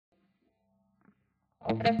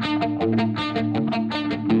I'll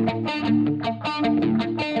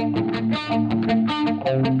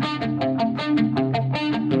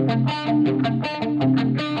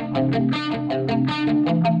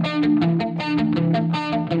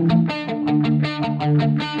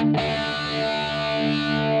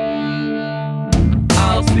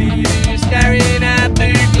see you staring at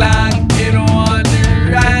the clock and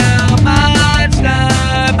wonder how much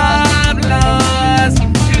time I've lost.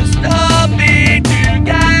 Just hoping to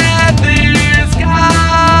get this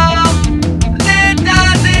call. It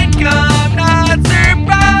doesn't come, not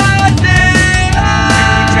surprising.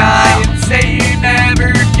 You try and say you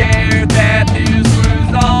never cared, that this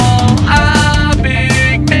was all a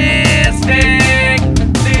big mistake,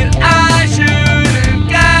 that I should have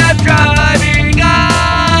kept driving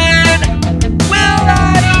on. Well,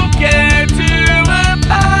 I don't care to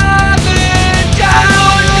apologize.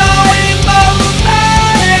 Going both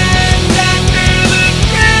hands after the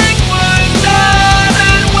drink was done,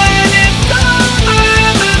 and when it's over,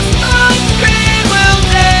 the sunscreen will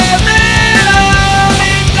tell it all.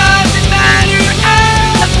 It doesn't matter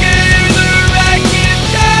after the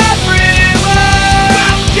wreckage everywhere.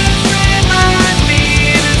 Just remind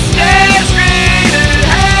me to stay straight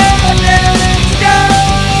ahead and stay.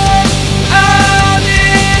 I'll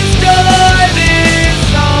destroy this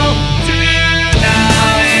all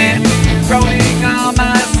tonight, groaning on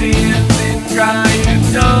my sins and trying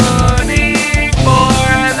turning for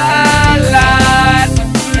the light.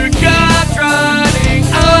 The cops running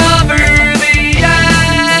over the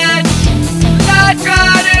edge. I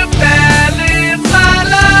try to balance my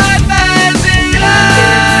life as it is.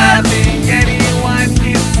 Nothing anyone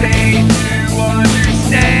can say to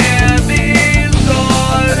understand this.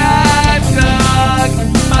 All I've dug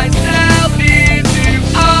myself into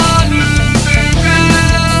all of the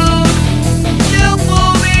ground. You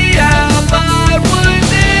pull me out, but was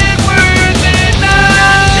it worth it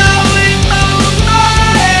now? Going both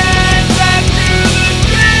my hands after the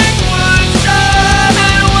drink was done,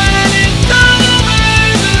 and when it's over,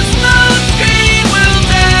 the sunscreen will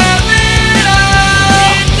tell it all.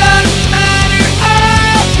 It doesn't matter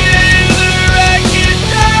after the wreckage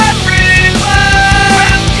everywhere.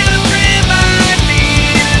 Just remind me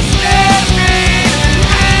to stay straight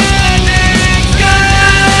ahead and go.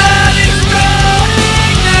 It's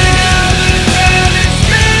rolling down, the ground is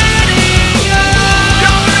spinning up.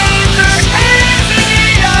 Your legs are heavy,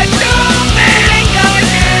 I don't think I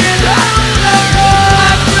can hold the road.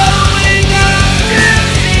 I'm growing up to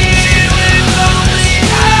see with only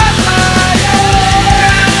half my head.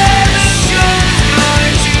 Just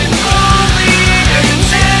scars and only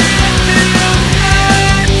consent to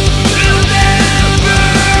that. You'll never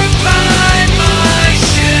find my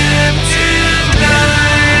ship tonight.